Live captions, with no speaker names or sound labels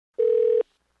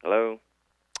Hello?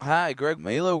 Hi, Greg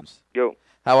Milo. Yo.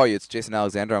 How are you? It's Jason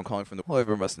Alexander. I'm calling from the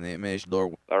However Must Image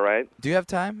Door. All right. Do you have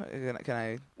time? Can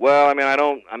I? Well,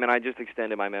 I just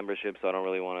extended my membership, so I don't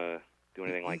really want to do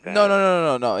anything like that.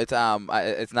 No.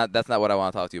 It's not. That's not what I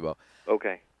want to talk to you about.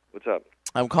 Okay. What's up?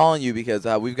 I'm calling you because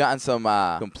we've gotten some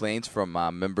complaints from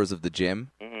members of the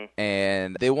gym,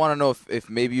 and they want to know if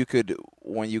maybe you could,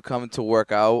 when you come to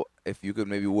work out, if you could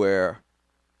maybe wear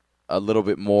a little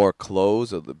bit more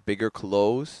clothes or the bigger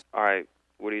clothes. All right.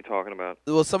 What are you talking about?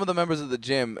 Well, some of the members of the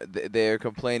gym, they're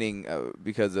complaining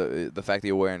because of the fact that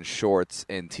you're wearing shorts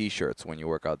and T-shirts when you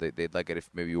work out. They'd like it if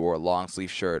maybe you wore a long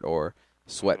sleeve shirt or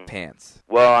sweatpants.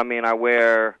 Well, I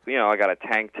wear, I got a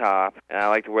tank top, and I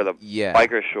like to wear the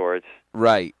biker shorts.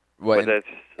 Right. Well, but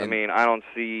I don't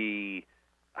see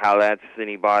how that's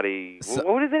anybody.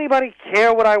 What does anybody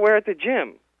care what I wear at the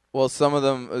gym? Well, some of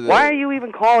them. Why are you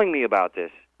even calling me about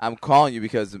this? I'm calling you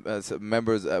because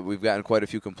members, we've gotten quite a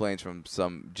few complaints from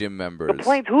some gym members.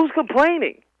 Complaints? Who's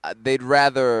complaining? They'd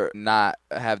rather not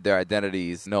have their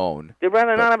identities known. They'd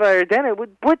rather not have their identity?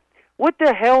 What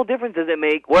the hell difference does it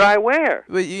make what I wear?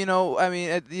 But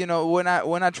we're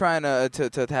not trying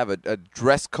to have a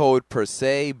dress code per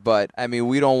se, but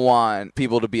we don't want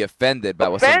people to be offended by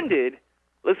what's offended.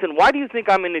 Listen, why do you think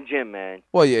I'm in the gym, man?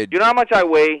 Well, yeah. You know how much I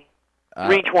weigh?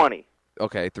 320.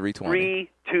 Okay, 320.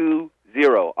 320.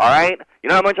 All right. You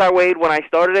know how much I weighed when I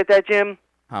started at that gym?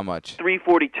 How much?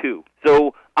 342.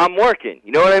 So I'm working.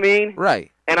 You know what I mean?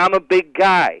 Right. And I'm a big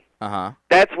guy.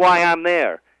 That's why I'm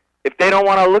there. If they don't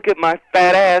want to look at my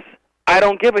fat ass, I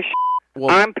don't give a shit.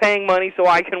 Well, I'm paying money so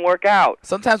I can work out.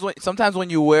 Sometimes when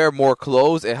you wear more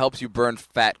clothes, it helps you burn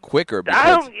fat quicker. I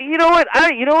don't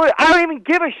even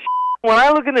give a shit. When I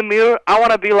look in the mirror, I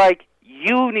want to be like,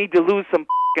 you need to lose some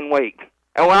fucking weight.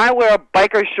 And when I wear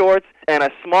biker shorts and a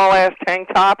small ass tank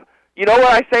top, you know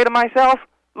what I say to myself?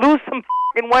 Lose some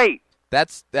fucking weight.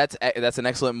 That's an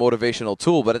excellent motivational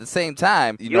tool, but at the same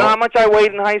time, you know how much I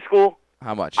weighed in high school?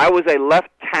 How much? I was a left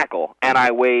tackle, and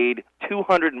I weighed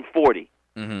 240.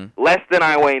 Less than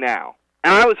I weigh now.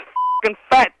 And I was fucking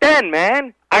fat then,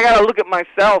 man. I got to look at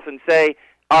myself and say,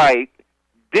 all right,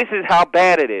 this is how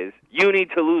bad it is. You need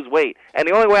to lose weight. And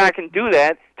the only way I can do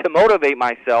that to motivate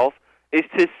myself is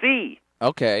to see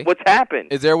what's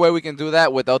happened. Is there a way we can do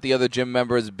that without the other gym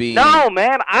members being... No,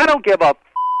 man. I don't give a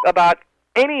about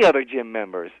any other gym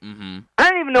members. I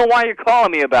don't even know why you're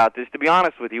calling me about this, to be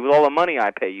honest with you, with all the money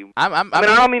I pay you. I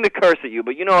don't mean to curse at you,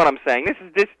 but you know what I'm saying.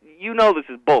 This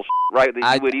is bullshit, right?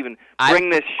 That you would even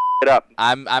bring this shit up.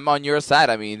 I'm on your side.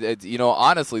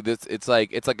 Honestly, it's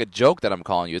like a joke that I'm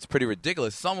calling you. It's pretty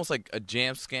ridiculous. It's almost like a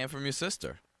jam scam from your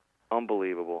sister.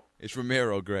 Unbelievable. It's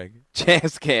Ramiro, Greg. Jam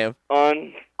scam.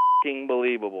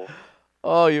 Unbelievable.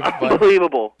 Oh, you're funny.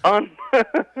 Unbelievable.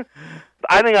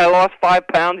 I think I lost 5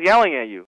 pounds yelling at you.